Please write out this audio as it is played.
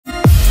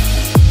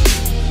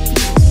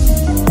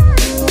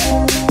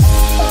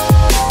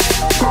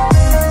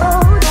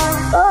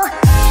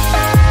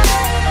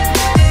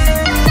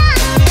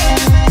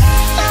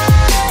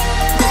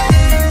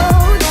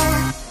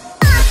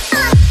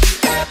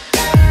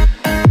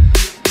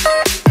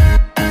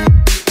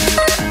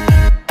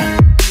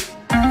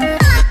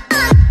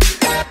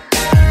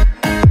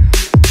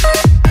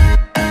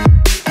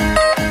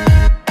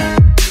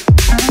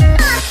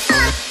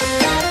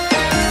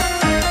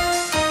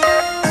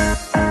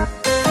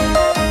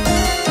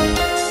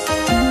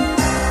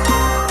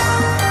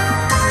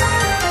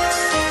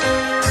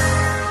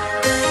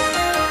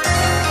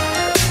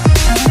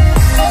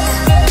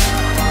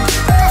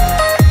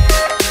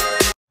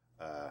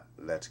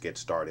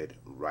started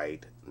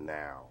right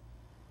now.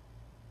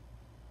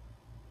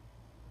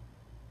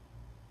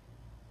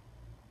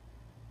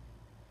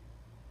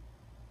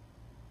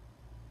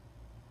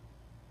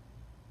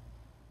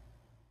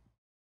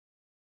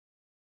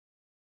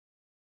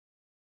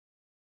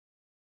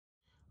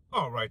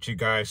 All right, you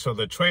guys. So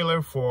the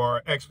trailer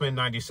for X-Men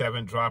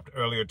 97 dropped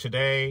earlier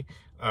today.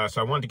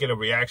 So I wanted to get a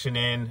reaction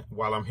in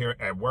while I'm here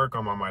at work.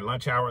 I'm on my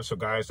lunch hour. So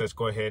guys, let's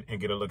go ahead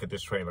and get a look at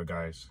this trailer,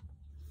 guys.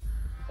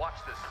 Watch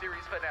the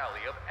series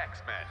finale of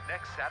X-Men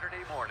next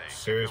Saturday morning.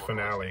 Series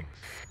finale.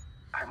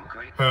 I'm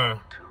grateful to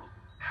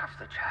have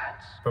the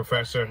chance.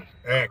 Professor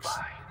X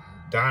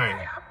dying.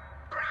 I am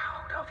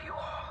proud of you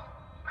all,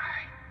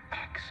 my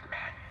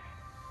X-Men.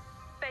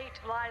 Fate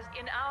lies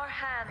in our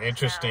hands.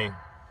 Interesting.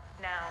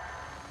 Now.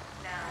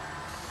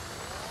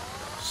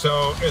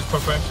 So is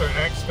Professor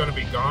X going to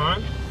be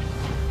gone?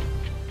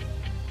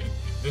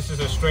 This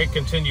is a straight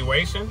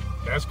continuation?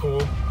 That's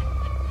cool.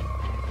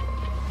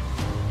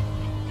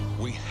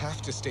 We have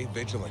to stay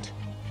vigilant.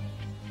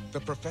 The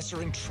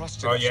professor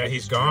entrusted us. Oh yeah,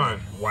 he's gone.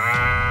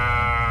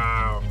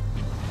 Wow.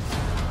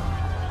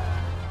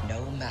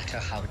 No matter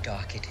how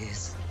dark it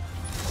is,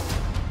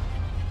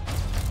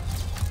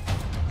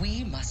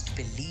 we must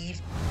believe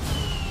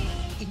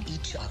in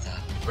each other.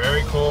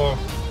 Very cool.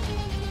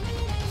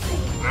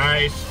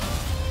 Nice.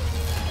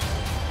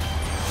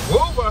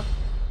 Wooba.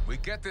 We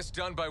get this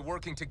done by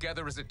working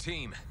together as a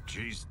team.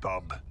 Jeez,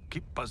 Bob.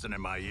 Keep buzzing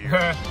in my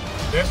ear.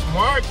 This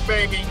March,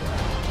 baby.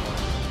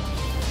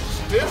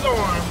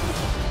 Stizzorm.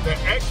 The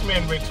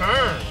X-Men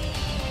return.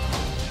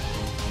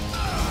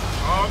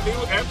 All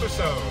new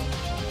episode.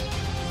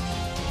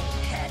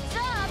 Heads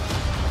up.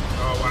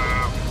 Oh,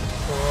 wow.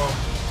 Cool.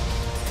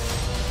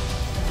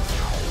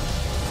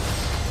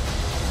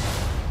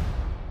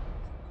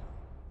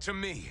 To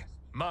me,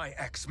 my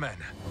X-Men.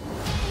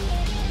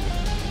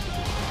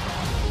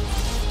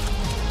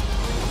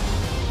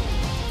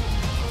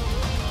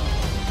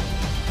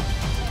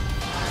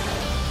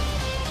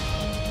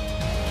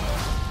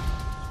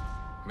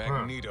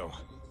 Magneto.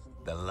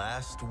 The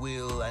last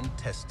will and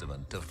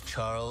testament of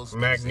Charles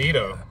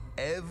Magneto.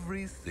 Xavier.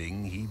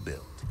 Everything he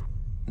built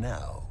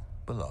now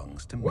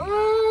belongs to me.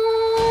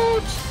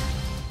 What?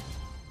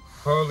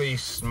 Holy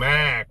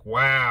smack.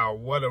 Wow.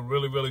 What a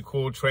really, really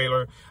cool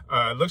trailer.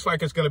 Looks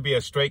like it's going to be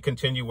a straight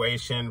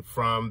continuation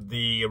from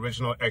the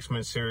original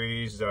X-Men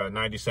series,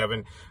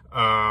 97.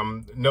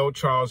 No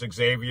Charles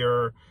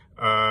Xavier.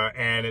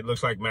 And it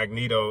looks like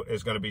Magneto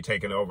is going to be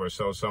taking over.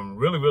 So some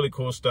really, really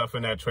cool stuff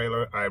in that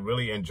trailer. I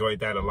really enjoyed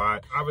that a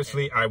lot.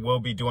 Obviously, I will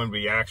be doing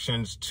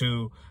reactions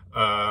to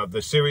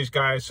the series,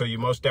 guys, so you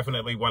most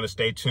definitely want to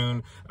stay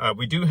tuned.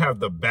 We do have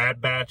the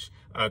Bad Batch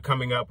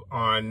coming up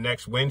on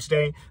next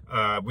Wednesday.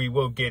 We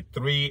will get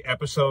 3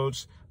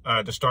 episodes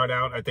to start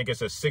out. I think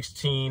it's a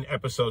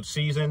 16-episode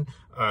season,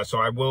 so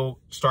I will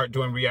start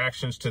doing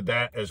reactions to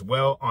that as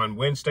well on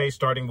Wednesday,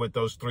 starting with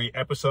those 3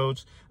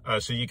 episodes,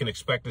 so you can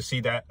expect to see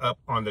that up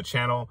on the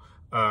channel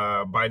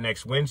by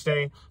next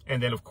Wednesday.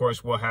 And then, of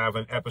course, we'll have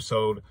an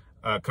episode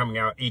coming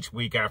out each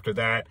week after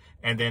that.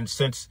 And then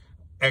since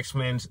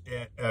X-Men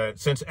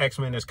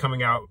is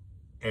coming out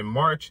in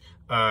March,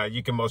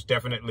 you can most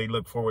definitely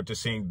look forward to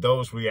seeing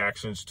those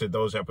reactions to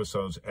those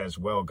episodes as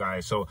well,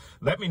 guys. So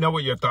let me know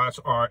what your thoughts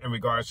are in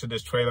regards to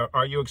this trailer.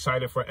 Are you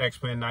excited for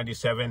X-Men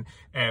 97?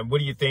 And what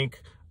do you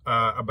think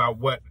about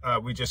what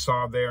we just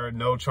saw there?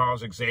 No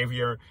Charles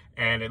Xavier,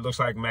 and it looks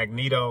like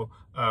Magneto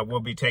will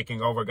be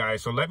taking over,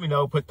 guys. So let me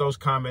know. Put those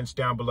comments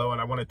down below. And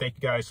I want to thank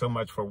you guys so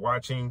much for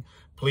watching.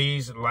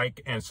 Please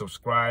like and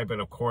subscribe. And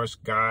of course,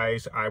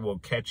 guys, I will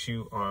catch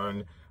you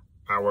on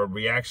our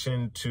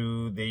reaction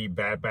to the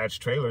Bad Batch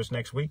trailers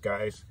next week,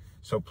 guys.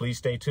 So please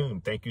stay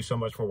tuned. Thank you so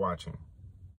much for watching.